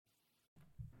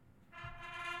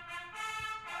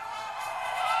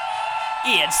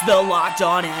It's the Locked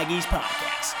On Aggies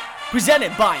podcast,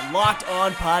 presented by Locked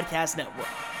On Podcast Network,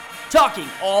 talking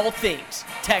all things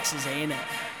Texas A&M.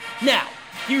 Now,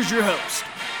 here's your host,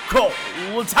 Cole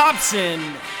Thompson.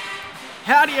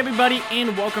 Howdy everybody,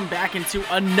 and welcome back into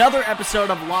another episode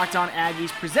of Locked On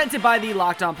Aggies, presented by the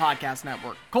Locked On Podcast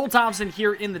Network. Cole Thompson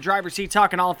here in the driver's seat,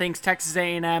 talking all things Texas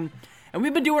A&M. And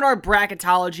we've been doing our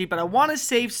bracketology, but I want to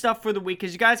save stuff for the week,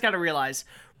 because you guys got to realize,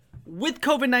 with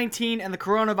COVID-19 and the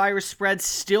coronavirus spread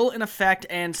still in effect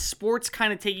and sports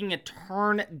kind of taking a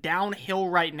turn downhill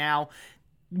right now,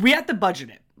 we have to budget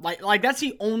it. Like that's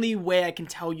the only way I can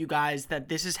tell you guys that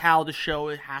this is how the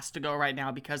show has to go right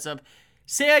now, because of,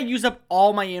 say I use up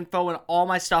all my info and all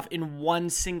my stuff in one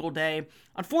single day.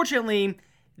 Unfortunately,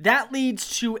 that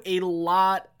leads to a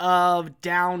lot of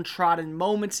downtrodden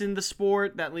moments in the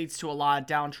sport. That leads to a lot of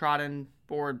downtrodden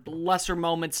or lesser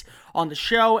moments on the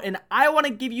show, and I want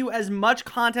to give you as much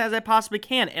content as I possibly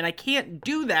can, and I can't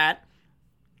do that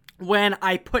when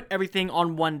I put everything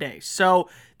on one day. So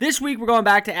this week we're going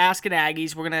back to Asking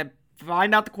Aggies. We're going to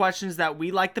find out the questions that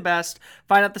we like the best,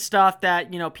 find out the stuff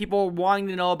that, people are wanting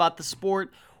to know about the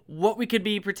sport, what we could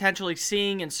be potentially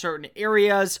seeing in certain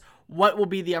areas, what will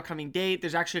be the upcoming date.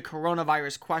 There's actually a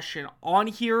coronavirus question on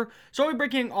here, so we're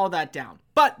breaking all that down.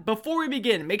 But before we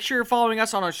begin, make sure you're following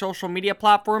us on our social media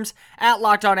platforms at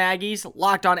Locked On Aggies.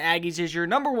 Locked On Aggies is your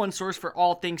number one source for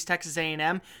all things Texas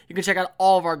A&M. You can check out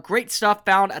all of our great stuff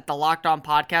found at the Locked On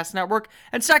Podcast Network.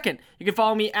 And second, you can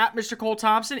follow me at Mr. Cole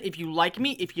Thompson if you like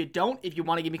me. If you don't, if you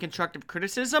want to give me constructive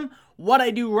criticism, what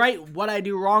I do right, what I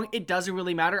do wrong, it doesn't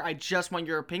really matter. I just want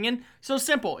your opinion. So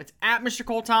simple. It's at Mr.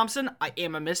 Cole Thompson. I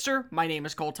am a Mr. My name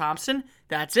is Cole Thompson.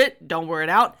 That's it. Don't wear it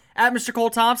out. At Mr. Cole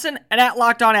Thompson and at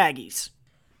Locked On Aggies.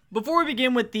 Before we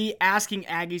begin with the Asking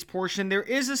Aggies portion, there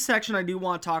is a section I do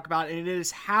want to talk about, and it is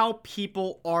how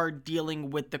people are dealing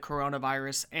with the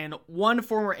coronavirus. And one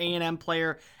former A&M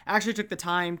player actually took the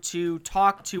time to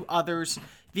talk to others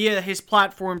via his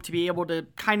platform to be able to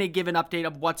kind of give an update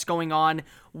of what's going on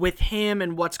with him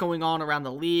and what's going on around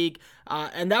the league.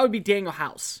 And that would be Danuel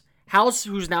House. House,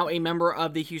 who's now a member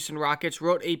of the Houston Rockets,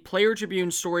 wrote a Player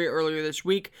Tribune story earlier this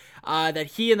week that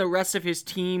he and the rest of his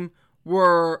team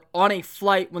were on a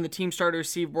flight when the team started to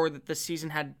receive word that the season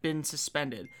had been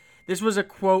suspended. This was a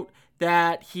quote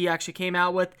that he actually came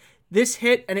out with. This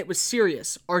hit, and it was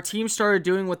serious. Our team started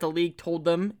doing what the league told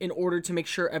them in order to make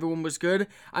sure everyone was good.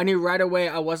 I knew right away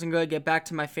I wasn't going to get back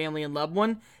to my family and loved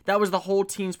one. That was the whole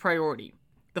team's priority.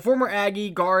 The former Aggie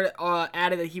guard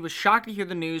added that he was shocked to hear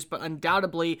the news, but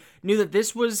undoubtedly knew that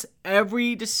this was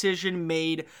every decision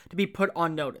made to be put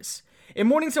on notice. In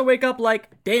mornings I wake up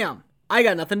like, damn, I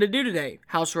got nothing to do today,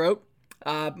 House wrote.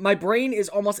 My brain is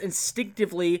almost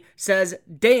instinctively says,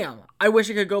 damn, I wish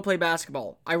I could go play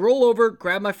basketball. I roll over,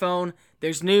 grab my phone,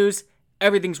 there's news,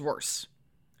 everything's worse.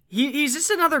 He's just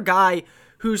another guy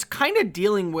who's kind of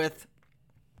dealing with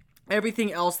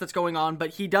everything else that's going on,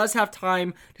 but he does have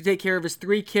time to take care of his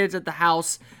 3 kids at the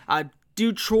house,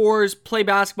 do chores, play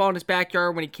basketball in his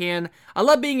backyard when he can. I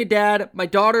love being a dad. My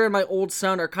daughter and my old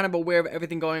son are kind of aware of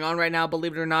everything going on right now,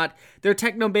 believe it or not. They're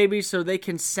techno babies, so they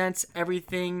can sense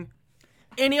everything.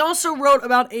 And he also wrote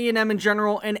about A&M in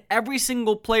general and every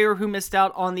single player who missed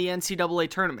out on the NCAA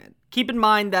tournament. Keep in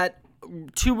mind that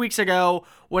 2 weeks ago,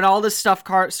 when all this stuff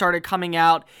started coming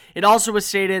out, it also was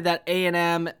stated that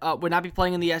A&M would not be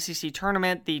playing in the SEC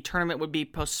tournament. The tournament would be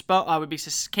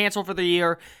canceled for the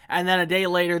year, and then a day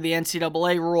later, the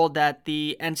NCAA ruled that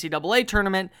the NCAA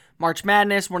tournament, March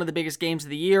Madness, one of the biggest games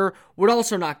of the year, would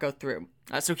also not go through.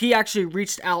 So he actually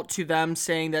reached out to them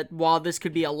saying that while this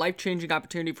could be a life-changing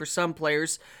opportunity for some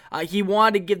players, he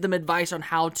wanted to give them advice on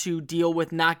how to deal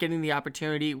with not getting the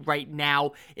opportunity right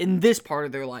now in this part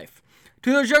of their life.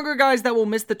 To those younger guys that will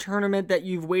miss the tournament that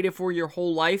you've waited for your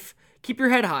whole life, keep your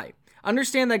head high.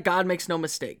 Understand that God makes no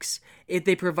mistakes. If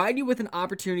they provide you with an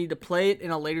opportunity to play it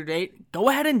in a later date, go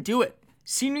ahead and do it.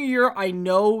 Senior year, I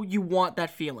know you want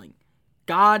that feeling.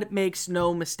 God makes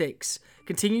no mistakes.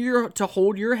 Continue to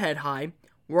hold your head high,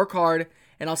 work hard,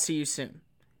 and I'll see you soon.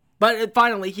 But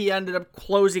finally, he ended up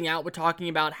closing out with talking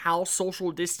about how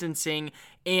social distancing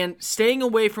and staying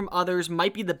away from others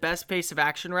might be the best pace of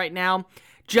action right now,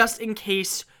 just in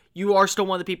case you are still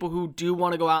one of the people who do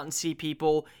want to go out and see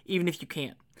people, even if you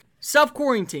can't.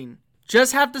 Self-quarantine.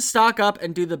 Just have to stock up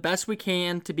and do the best we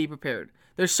can to be prepared.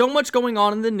 There's so much going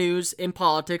on in the news, in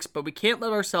politics, but we can't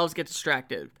let ourselves get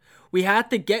distracted. We have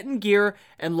to get in gear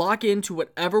and lock into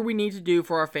whatever we need to do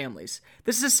for our families.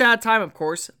 This is a sad time, of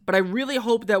course, but I really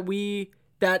hope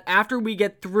that after we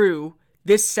get through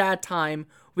this sad time,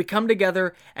 we come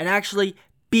together and actually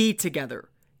be together.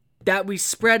 That we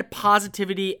spread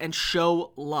positivity and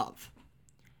show love.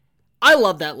 I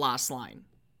love that last line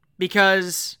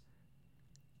because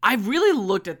I've really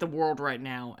looked at the world right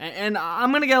now, and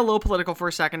I'm going to get a little political for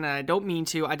a second, and I don't mean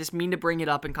to. I just mean to bring it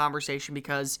up in conversation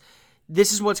because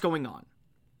this is what's going on.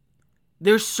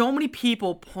 There's so many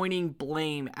people pointing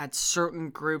blame at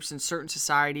certain groups and certain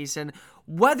societies, and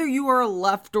whether you are a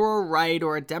left or a right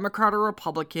or a Democrat or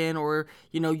Republican or,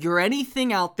 you're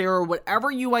anything out there or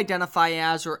whatever you identify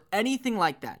as or anything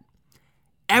like that,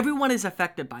 everyone is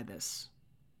affected by this.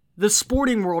 The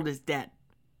sporting world is dead.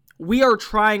 We are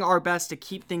trying our best to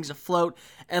keep things afloat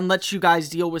and let you guys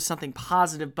deal with something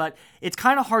positive, but it's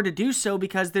kind of hard to do so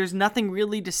because there's nothing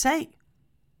really to say.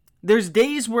 There's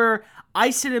days where I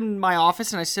sit in my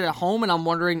office and I sit at home and I'm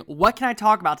wondering, what can I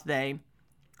talk about today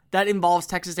that involves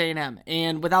Texas A&M?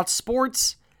 And without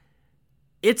sports,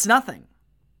 it's nothing.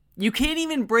 You can't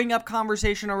even bring up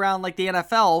conversation around like the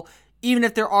NFL, even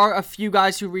if there are a few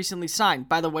guys who recently signed.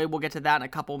 By the way, we'll get to that in a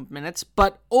couple minutes.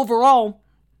 But overall,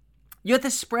 you have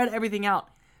to spread everything out.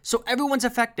 So everyone's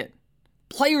affected.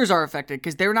 Players are affected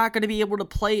because they're not going to be able to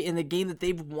play in the game that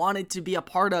they've wanted to be a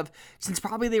part of since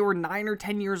probably they were 9 or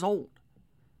 10 years old.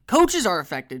 Coaches are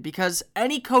affected because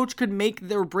any coach could make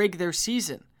or break their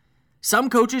season. Some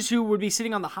coaches who would be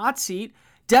sitting on the hot seat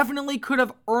definitely could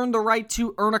have earned the right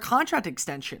to earn a contract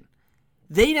extension.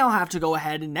 They now have to go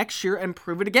ahead next year and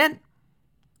prove it again.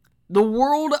 The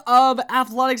world of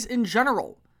athletics in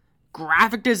general,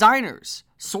 graphic designers,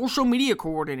 social media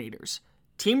coordinators,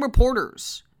 team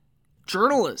reporters,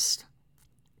 journalists,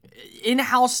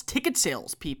 in-house ticket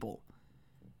sales people.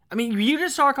 I mean, you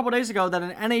just saw a couple days ago that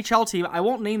an NHL team, I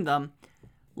won't name them,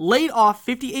 laid off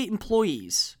 58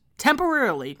 employees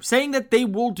temporarily, saying that they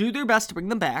will do their best to bring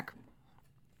them back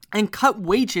and cut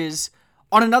wages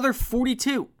on another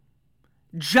 42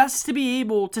 just to be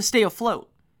able to stay afloat.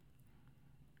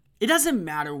 It doesn't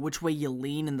matter which way you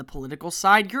lean in the political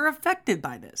side, you're affected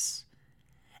by this.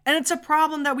 And it's a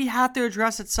problem that we have to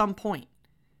address at some point.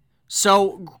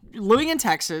 So, living in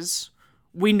Texas,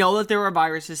 we know that there are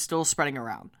viruses still spreading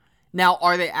around. Now,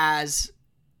 are they as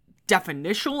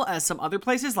definitional as some other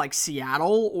places like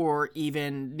Seattle or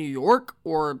even New York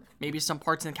or maybe some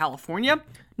parts in California?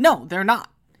 No, they're not.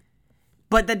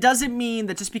 But that doesn't mean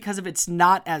that just because it's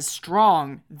not as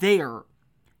strong there,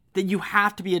 that you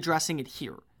have to be addressing it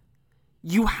here.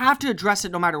 You have to address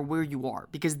it no matter where you are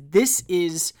because this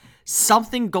is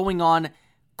something going on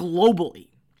globally.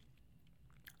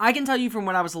 I can tell you from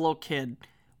when I was a little kid,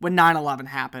 when 9/11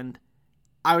 happened,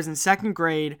 I was in second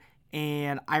grade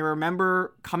and I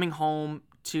remember coming home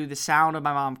to the sound of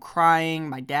my mom crying.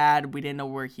 My dad, we didn't know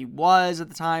where he was at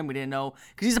the time. We didn't know,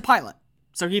 because he's a pilot.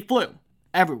 So he flew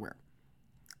everywhere.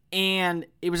 And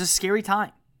it was a scary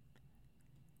time.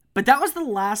 But that was the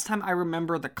last time I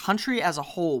remember the country as a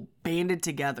whole banded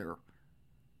together,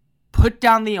 put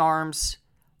down the arms,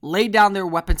 laid down their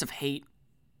weapons of hate,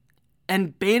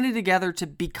 and banded together to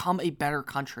become a better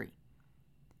country.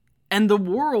 And the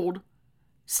world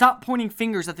stopped pointing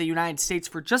fingers at the United States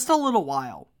for just a little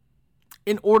while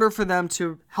in order for them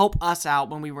to help us out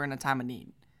when we were in a time of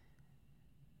need.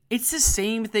 It's the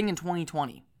same thing in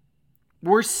 2020.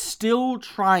 We're still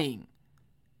trying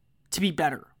to be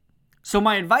better. So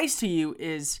my advice to you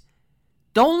is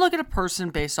don't look at a person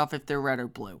based off if they're red or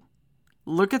blue.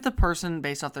 Look at the person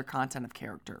based off their content of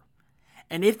character.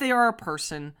 And if they are a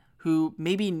person who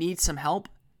maybe needs some help,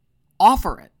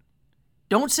 offer it.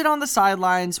 Don't sit on the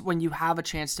sidelines when you have a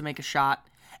chance to make a shot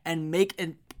and make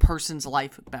a person's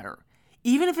life better.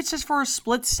 Even if it's just for a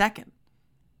split second.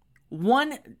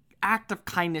 One act of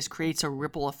kindness creates a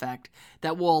ripple effect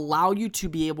that will allow you to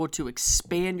be able to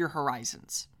expand your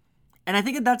horizons. And I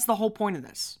think that that's the whole point of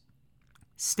this.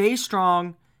 Stay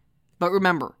strong, but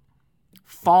remember,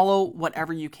 follow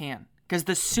whatever you can. Because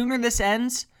the sooner this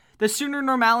ends, the sooner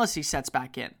normalcy sets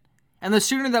back in. And the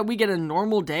sooner that we get a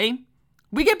normal day,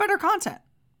 we get better content.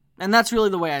 And that's really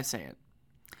the way I say it.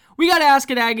 We got Ask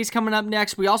It Aggies coming up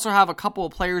next. We also have a couple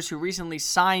of players who recently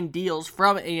signed deals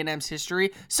from A&M's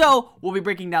history. So we'll be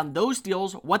breaking down those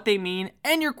deals, what they mean,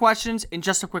 and your questions in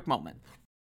just a quick moment.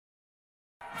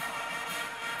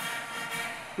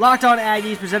 Locked On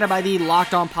Aggies, presented by the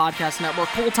Locked On Podcast Network.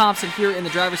 Cole Thompson here in the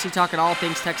driver's seat talking all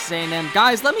things Texas A&M.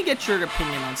 Guys, let me get your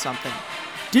opinion on something.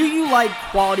 Do you like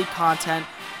quality content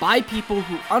by people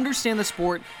who understand the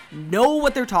sport, know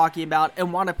what they're talking about,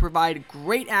 and want to provide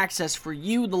great access for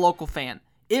you, the local fan?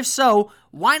 If so,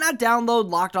 why not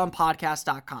download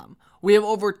LockedOnPodcast.com? We have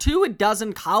over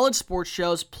 24 college sports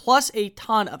shows, plus a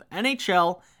ton of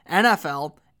NHL,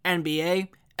 NFL, NBA,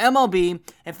 MLB,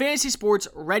 and fantasy sports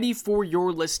ready for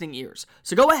your listening ears.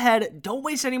 So go ahead, don't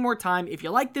waste any more time. If you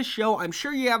like this show, I'm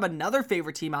sure you have another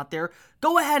favorite team out there.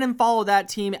 Go ahead and follow that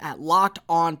team at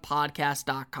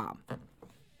LockedOnPodcast.com.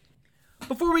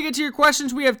 Before we get to your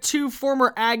questions, we have two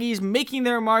former Aggies making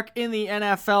their mark in the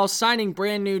NFL, signing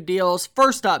brand new deals.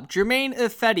 First up, Germain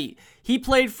Ifedi. He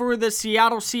played for the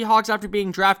Seattle Seahawks after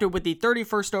being drafted with the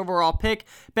 31st overall pick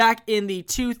back in the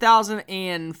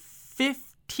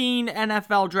 2015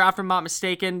 NFL draft, if I'm not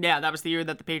mistaken. Yeah, that was the year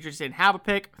that the Patriots didn't have a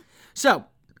pick. So,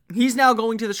 he's now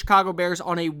going to the Chicago Bears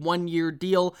on a one-year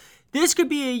deal. This could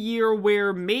be a year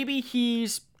where maybe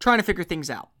he's trying to figure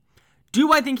things out.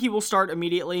 Do I think he will start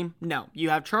immediately? No.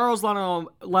 You have Charles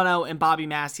Leno and Bobby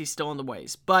Massey still in the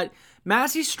ways. But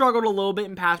Massey struggled a little bit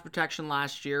in pass protection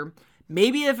last year.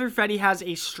 Maybe if Ifedi has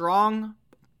a strong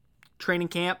training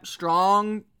camp,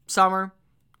 strong summer,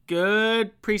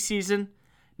 good preseason,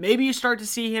 maybe you start to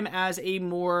see him as a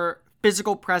more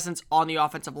physical presence on the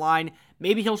offensive line.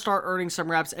 Maybe he'll start earning some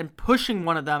reps and pushing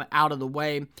one of them out of the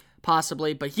way,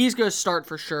 possibly. But he's going to start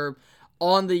for sure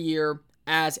on the year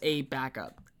as a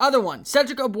backup. Other one,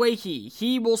 Cedric Ogbuehi.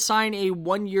 He will sign a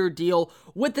one-year deal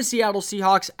with the Seattle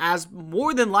Seahawks as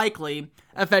more than likely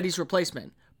Ifedi's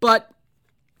replacement. But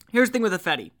here's the thing with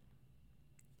Ifedi.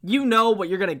 You know what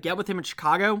you're going to get with him in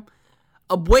Chicago.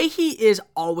 Ogbuehi is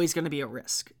always going to be a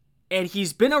risk. And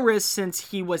he's been a risk since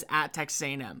he was at Texas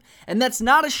A&M. And that's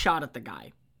not a shot at the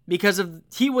guy. Because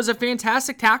he was a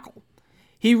fantastic tackle.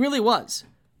 He really was.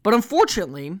 But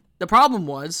unfortunately, the problem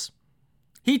was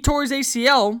he tore his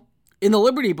ACL in the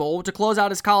Liberty Bowl to close out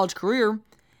his college career,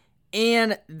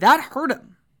 and that hurt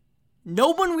him. No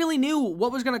one really knew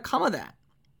what was going to come of that.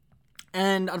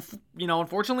 And,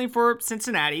 unfortunately for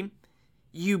Cincinnati,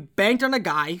 you banked on a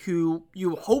guy who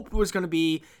you hoped was going to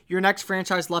be your next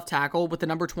franchise left tackle with the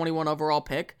number 21 overall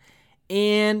pick,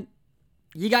 and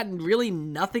you got really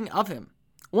nothing of him.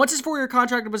 Once his 4-year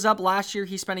contract was up last year,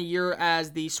 he spent a year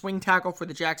as the swing tackle for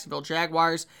the Jacksonville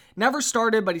Jaguars. Never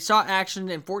started, but he saw action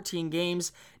in 14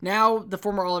 games. Now, the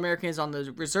former All-American is on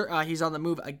the reserve. He's on the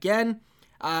move again.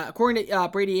 According to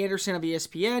Brady Anderson of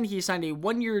ESPN, he signed a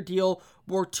one-year deal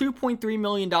worth $2.3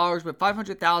 million with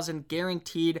 $500,000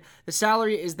 guaranteed. The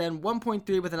salary is then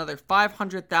 $1.3 with another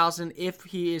 $500,000 if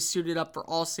he is suited up for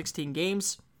all 16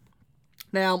 games.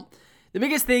 Now, the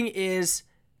biggest thing is,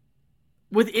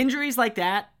 with injuries like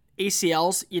that,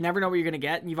 ACLs, you never know what you're going to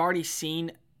get. And you've already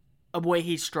seen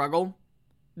Ogbuehi struggle.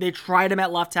 They tried him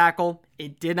at left tackle.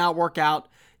 It did not work out.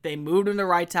 They moved him to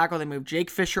right tackle. They moved Jake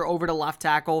Fisher over to left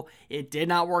tackle. It did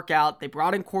not work out. They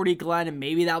brought in Cordy Glenn, and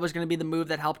maybe that was going to be the move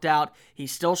that helped out. He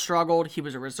still struggled. He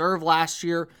was a reserve last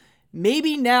year.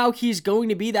 Maybe now he's going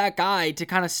to be that guy to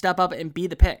kind of step up and be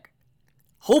the pick.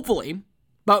 Hopefully.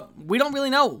 But we don't really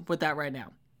know with that right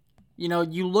now.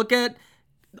 You look at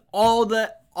all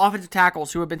the offensive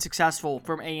tackles who have been successful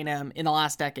from A&M in the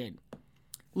last decade.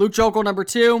 Luke Jokel, number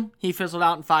 2, he fizzled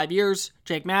out in 5 years.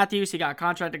 Jake Matthews, he got a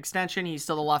contract extension. He's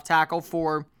still the left tackle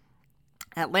for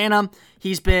Atlanta.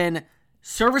 He's been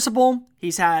serviceable.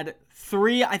 He's had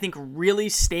 3, I think, really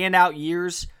standout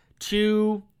years,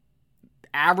 2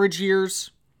 average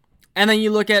years. And then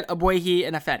you look at Ogbuehi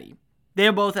and Ifedi. They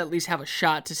both at least have a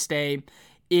shot to stay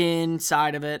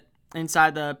inside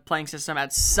the playing system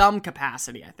at some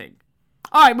capacity, I think.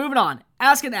 All right, moving on.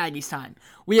 Ask an Aggies time.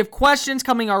 We have questions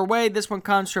coming our way. This one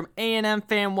comes from A&M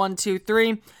Fan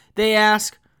 123. They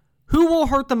ask, who will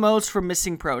hurt the most from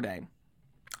missing pro day?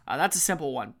 That's a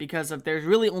simple one because there's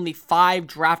really only 5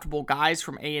 draftable guys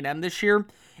from A&M this year.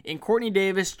 In Courtney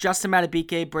Davis, Justin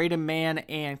Matabike, Braden Mann,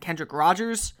 and Kendrick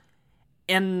Rogers.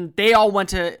 And they all went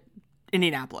to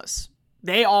Indianapolis.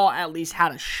 They all at least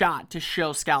had a shot to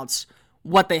show scouts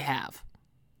what they have.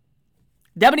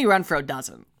 Devanny Renfro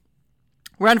doesn't.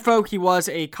 Renfro, he was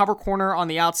a cover corner on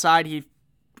the outside. He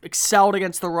excelled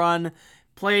against the run.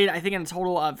 Played, I think, in a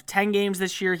total of 10 games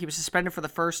this year. He was suspended for the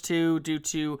first 2 due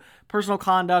to personal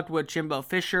conduct with Jimbo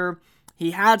Fisher.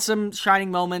 He had some shining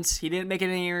moments. He didn't make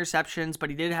any interceptions, but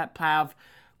he did have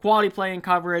quality play and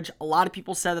coverage. A lot of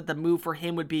people said that the move for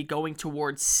him would be going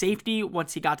towards safety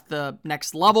once he got to the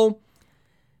next level.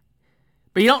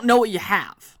 But you don't know what you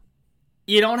have.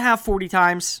 You don't have 40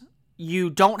 times.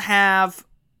 You don't have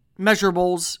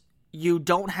measurables. You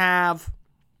don't have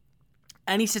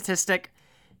any statistic.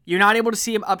 You're not able to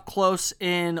see him up close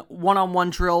in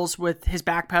one-on-one drills with his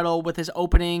back pedal, with his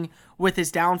opening, with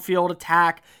his downfield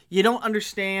attack. You don't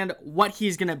understand what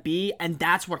he's going to be, and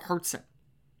that's what hurts him.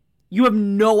 You have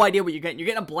no idea what you're getting. You're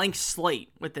getting a blank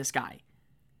slate with this guy.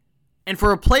 And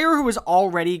for a player who is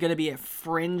already going to be a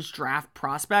fringe draft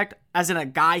prospect, as in a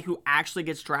guy who actually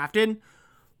gets drafted,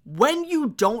 when you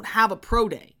don't have a pro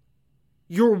day,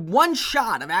 You're one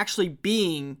shot of actually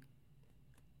being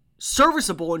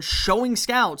serviceable and showing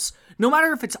scouts, no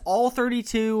matter if it's all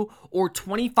 32 or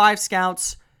 25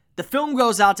 scouts, the film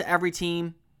goes out to every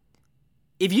team.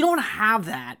 If you don't have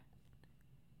that,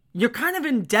 you're kind of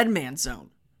in dead man's zone.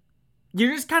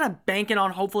 You're just kind of banking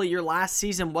on hopefully your last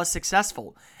season was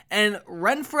successful. And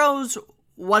Renfro's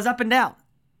was up and down.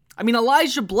 I mean,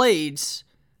 Elijah Blades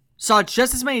saw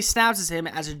just as many snaps as him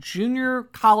as a junior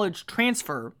college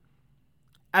transfer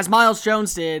as Miles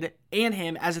Jones did, and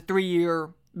him as a 3-year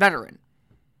veteran.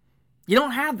 You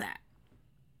don't have that.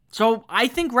 So I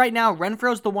think right now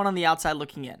Renfro's the one on the outside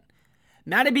looking in.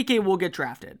 Madubuike will get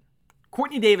drafted.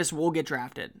 Courtney Davis will get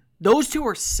drafted. Those two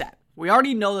are set. We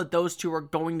already know that those two are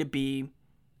going to be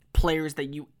players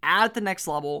that you add at the next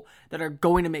level that are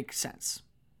going to make sense.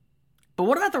 But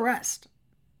what about the rest?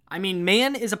 I mean,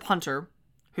 Mann is a punter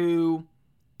who,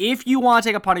 if you want to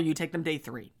take a punter, you take them day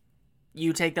 3.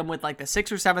 You take them with like the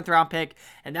 6th or 7th round pick,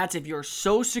 and that's if you're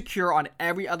so secure on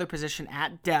every other position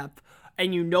at depth,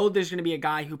 and you know there's going to be a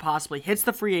guy who possibly hits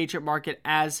the free agent market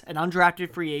as an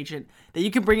undrafted free agent that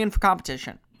you can bring in for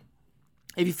competition.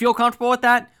 If you feel comfortable with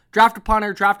that, draft a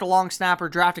punter, draft a long snapper,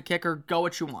 draft a kicker, go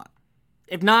what you want.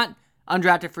 If not,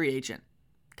 undrafted free agent.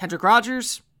 Kendrick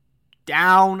Rogers,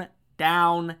 down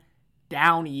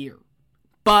year.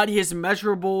 But his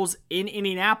measurables in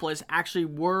Indianapolis actually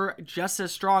were just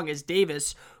as strong as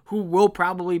Davis, who will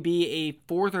probably be a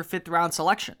 4th or 5th round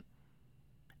selection.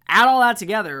 Add all that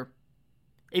together,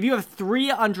 if you have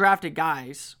 3 undrafted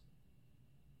guys,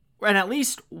 and at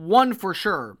least one for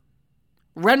sure,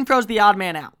 Renfro's the odd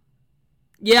man out.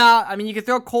 Yeah, I mean, you could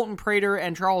throw Colton Prater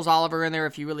and Charles Oliver in there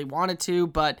if you really wanted to,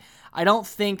 but I don't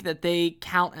think that they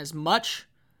count as much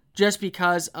just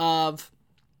because of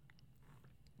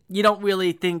you don't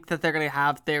really think that they're going to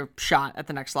have their shot at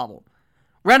the next level.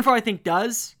 Renfro, I think,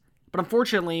 does, but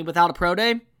unfortunately, without a pro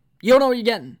day, you don't know what you're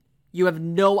getting. You have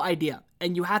no idea,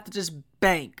 and you have to just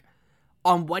bank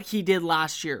on what he did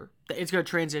last year that it's going to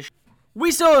transition.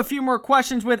 We still have a few more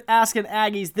questions with Asking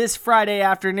Aggies this Friday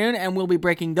afternoon, and we'll be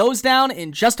breaking those down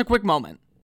in just a quick moment.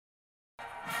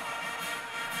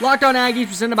 Locked On Aggies,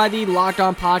 presented by the Locked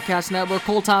On Podcast Network.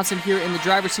 Cole Thompson here in the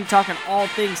driver's seat talking all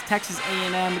things Texas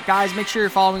A&M. Guys, make sure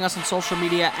you're following us on social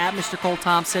media at Mr. Cole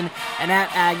Thompson and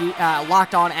at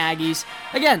Locked On Aggies.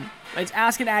 Again, it's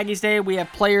Asking Aggies Day. We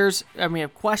have players and we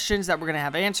have questions that we're going to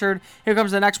have answered. Here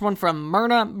comes the next one from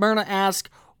Myrna. Myrna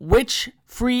asks, which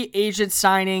free agent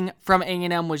signing from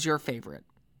A&M was your favorite?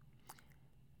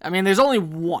 I mean, there's only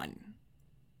one.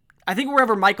 I think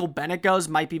wherever Michael Bennett goes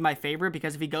might be my favorite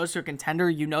because if he goes to a contender,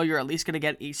 you know you're at least going to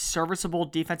get a serviceable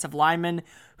defensive lineman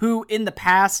who in the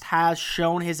past has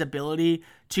shown his ability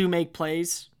to make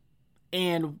plays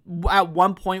and at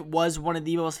one point was one of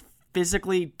the most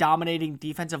physically dominating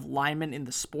defensive linemen in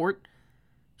the sport.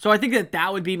 So I think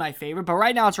that would be my favorite, but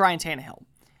right now it's Ryan Tannehill.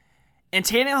 And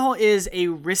Tannehill is a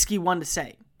risky one to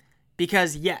say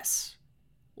because yes,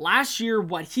 last year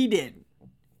what he did,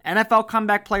 NFL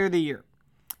Comeback Player of the Year,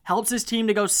 helps his team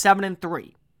to go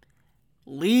 7-3.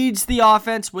 Leads the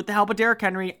offense with the help of Derrick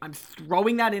Henry. I'm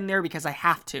throwing that in there because I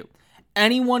have to.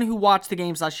 Anyone who watched the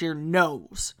games last year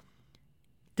knows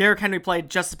Derrick Henry played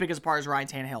just as big as a part as Ryan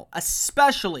Tannehill,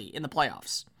 especially in the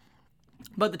playoffs.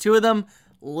 But the two of them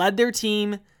led their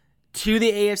team to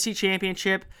the AFC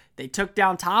Championship. They took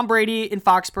down Tom Brady in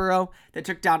Foxborough. They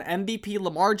took down MVP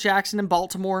Lamar Jackson in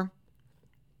Baltimore.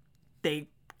 They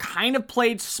kind of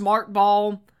played smart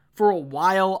ball for a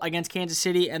while against Kansas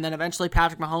City, and then eventually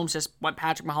Patrick Mahomes just went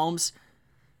Patrick Mahomes.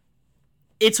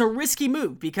 It's a risky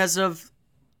move because of,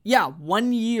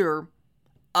 1 year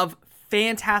of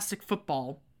fantastic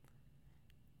football,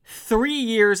 3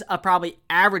 years of probably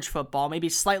average football, maybe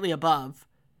slightly above,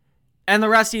 and the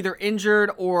rest either injured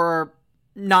or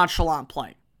nonchalant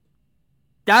play.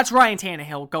 That's Ryan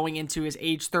Tannehill going into his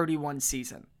age 31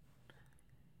 season.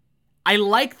 I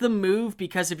like the move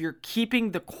because if you're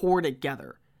keeping the core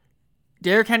together.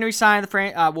 Derrick Henry signed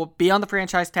will be on the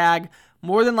franchise tag.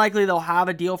 More than likely, they'll have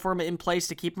a deal for him in place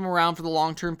to keep him around for the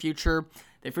long-term future.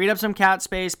 They freed up some cap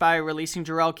space by releasing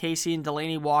Jarrell Casey and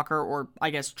Delaney Walker, or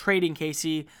I guess trading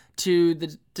Casey to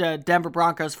the Denver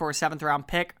Broncos for a 7th-round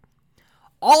pick.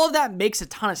 All of that makes a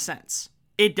ton of sense.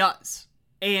 It does.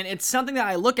 And it's something that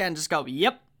I look at and just go,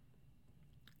 yep.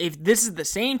 If this is the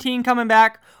same team coming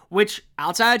back, which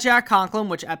outside of Jack Conklin,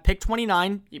 which at pick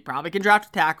 29, you probably can draft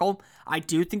a tackle. I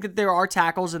do think that there are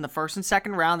tackles in the 1st and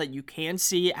 2nd round that you can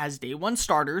see as day 1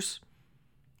 starters.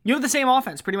 You have the same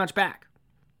offense pretty much back.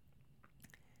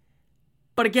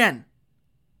 But again,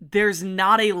 there's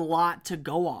not a lot to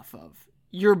go off of.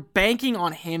 You're banking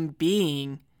on him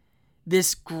being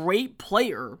this great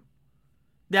player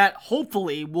that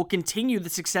hopefully will continue the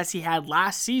success he had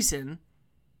last season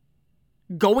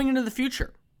going into the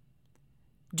future.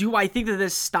 Do I think that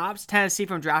this stops Tennessee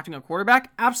from drafting a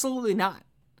quarterback? Absolutely not.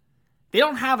 They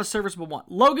don't have a serviceable one.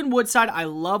 Logan Woodside, I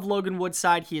love Logan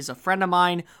Woodside. He is a friend of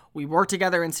mine. We worked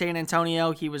together in San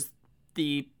Antonio. He was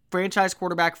the franchise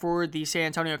quarterback for the San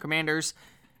Antonio Commanders.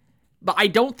 But I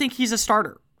don't think he's a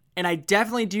starter. And I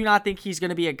definitely do not think he's going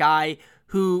to be a guy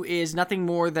who is nothing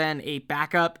more than a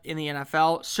backup in the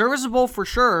NFL. Serviceable for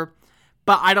sure,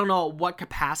 but I don't know what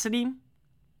capacity.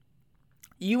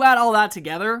 You add all that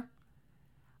together,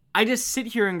 I just sit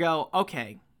here and go,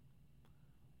 okay,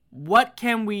 what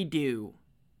can we do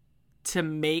to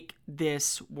make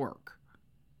this work?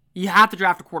 You have to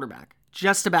draft a quarterback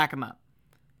just to back him up.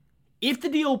 If the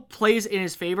deal plays in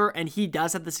his favor and he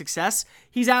does have the success,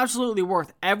 he's absolutely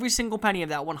worth every single penny of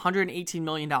that $118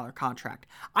 million contract.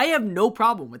 I have no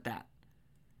problem with that.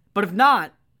 But if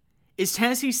not, is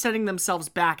Tennessee setting themselves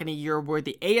back in a year where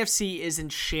the AFC is in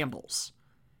shambles?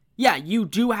 Yeah, you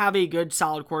do have a good,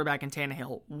 solid quarterback in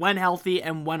Tannehill when healthy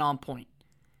and when on point.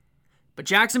 But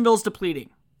Jacksonville's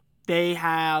depleting. They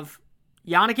have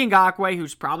Yannick Ngakoue,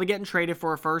 who's probably getting traded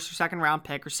for a first or second round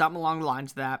pick or something along the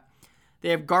lines of that. They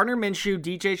have Gardner Minshew,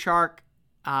 DJ Chark,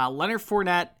 Leonard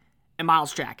Fournette, and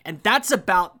Myles Jack. And that's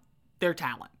about their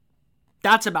talent.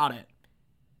 That's about it.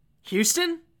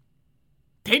 Houston?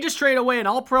 They just traded away an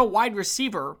all-pro wide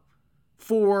receiver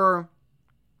for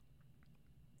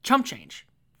chump change.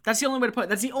 That's the only way to put it.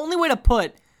 That's the only way to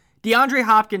put DeAndre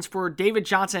Hopkins for David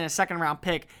Johnson and a second-round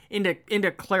pick into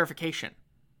clarification.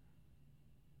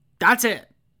 That's it.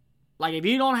 Like, if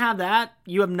you don't have that,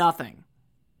 you have nothing.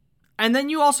 And then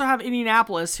you also have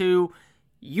Indianapolis, who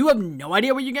you have no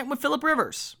idea what you're getting with Phillip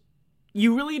Rivers.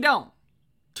 You really don't.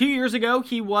 2 years ago,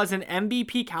 he was an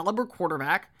MVP caliber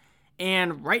quarterback,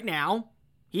 and right now,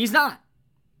 he's not.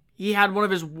 He had one of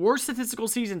his worst statistical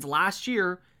seasons last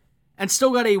year and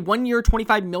still got a 1-year,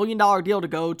 $25 million deal to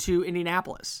go to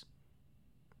Indianapolis.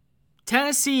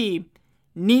 Tennessee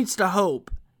needs to hope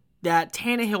that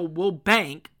Tannehill will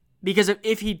bank, because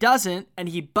if he doesn't and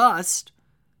he busts,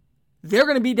 they're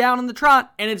going to be down in the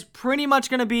trot, and it's pretty much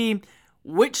going to be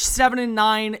which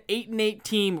 7-9, 8-8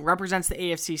 team represents the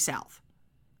AFC South.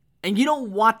 And you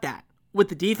don't want that with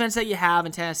the defense that you have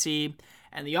in Tennessee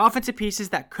and the offensive pieces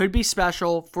that could be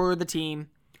special for the team.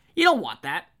 You don't want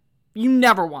that. You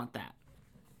never want that.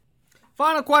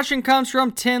 Final question comes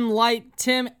from Tim Light.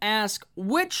 Tim asks,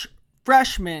 which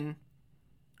freshman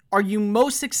are you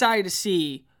most excited to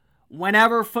see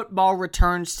whenever football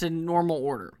returns to normal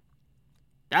order?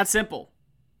 That's simple.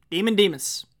 Demon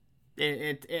Demas.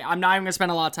 I'm not even going to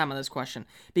spend a lot of time on this question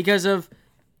because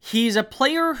he's a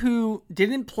player who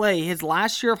didn't play his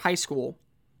last year of high school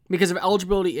because of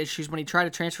eligibility issues when he tried to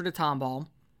transfer to Tomball.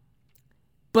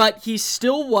 But he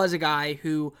still was a guy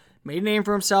who made a name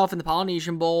for himself in the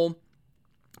Polynesian Bowl.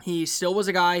 He still was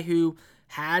a guy who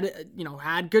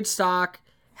had good stock,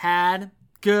 had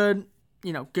good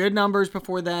numbers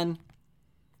before then.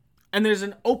 And there's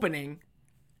an opening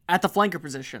at the flanker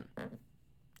position.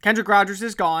 Kendrick Rogers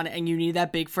is gone, and you need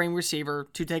that big frame receiver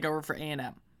to take over for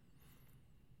A&M.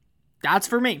 That's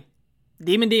for me.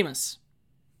 Demon Demas.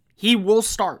 He will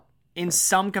start in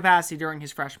some capacity during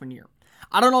his freshman year.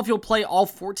 I don't know if he'll play all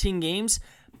 14 games,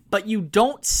 but you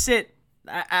don't sit,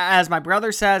 as my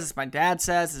brother says, as my dad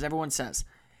says, as everyone says,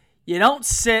 you don't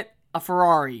sit a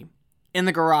Ferrari in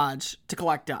the garage to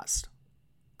collect dust.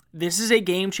 This is a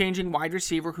game-changing wide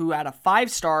receiver who had a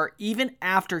 5-star even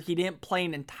after he didn't play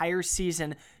an entire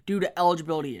season due to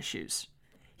eligibility issues.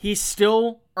 He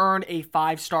still earned a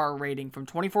 5-star rating from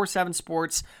 24/7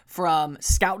 Sports, from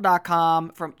Scout.com,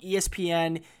 from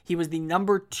ESPN. He was the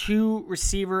number 2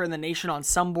 receiver in the nation on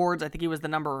some boards. I think he was the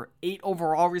number 8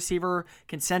 overall receiver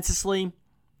consensusly.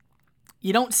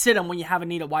 You don't sit him when you have a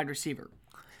need a wide receiver.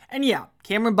 And yeah,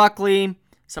 Cameron Buckley,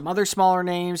 some other smaller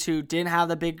names who didn't have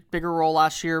the bigger role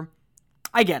last year.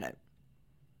 I get it.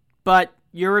 But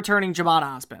you're returning Jamon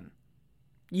Osborne.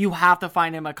 You have to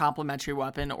find him a complementary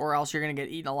weapon or else you're going to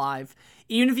get eaten alive.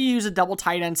 Even if you use a double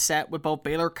tight end set with both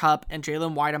Baylor Cupp and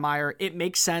Jalen Weidemeyer, it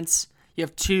makes sense. You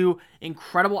have 2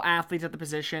 incredible athletes at the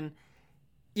position.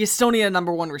 You still need a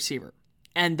number 1 receiver.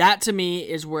 And that to me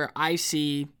is where I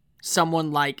see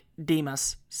someone like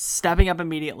Demas stepping up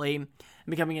immediately and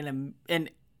becoming an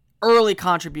early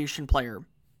contribution player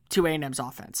to A&M's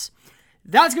offense.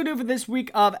 That's going to do it for this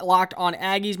week of Locked On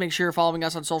Aggies. Make sure you're following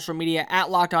us on social media at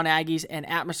Locked On Aggies and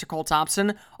at Mr. Cole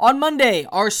Thompson. On Monday,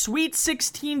 our Sweet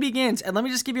 16 begins. And let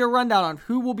me just give you a rundown on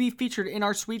who will be featured in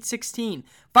our Sweet 16.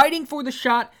 Fighting for the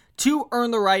shot to earn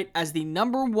the right as the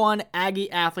number 1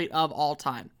 Aggie athlete of all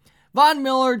time. Von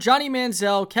Miller, Johnny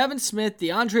Manziel, Kevin Smith,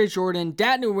 DeAndre Jordan,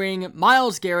 Dat Nguyen,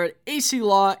 Myles Garrett, AC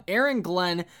Law, Aaron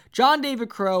Glenn, John David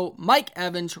Crow, Mike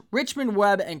Evans, Richmond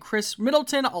Webb, and Chris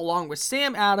Middleton, along with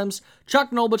Sam Adams,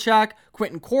 Chuck Noblechak,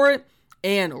 Quentin Corritt,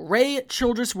 and Ray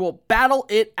Childress will battle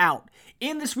it out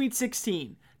in the Sweet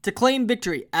 16 to claim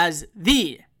victory as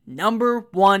the number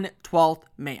 1 12th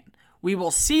man. We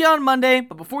will see you on Monday,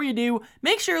 but before you do,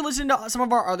 make sure you listen to some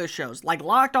of our other shows, like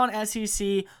Locked On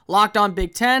SEC, Locked On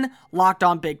Big 10, Locked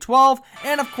On Big 12,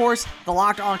 and of course, the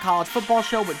Locked On College Football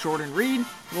Show with Jordan Reed.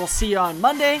 We'll see you on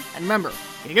Monday, and remember,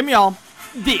 give me all.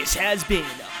 This has been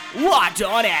Locked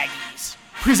On Aggies,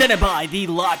 presented by the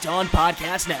Locked On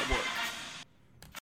Podcast Network.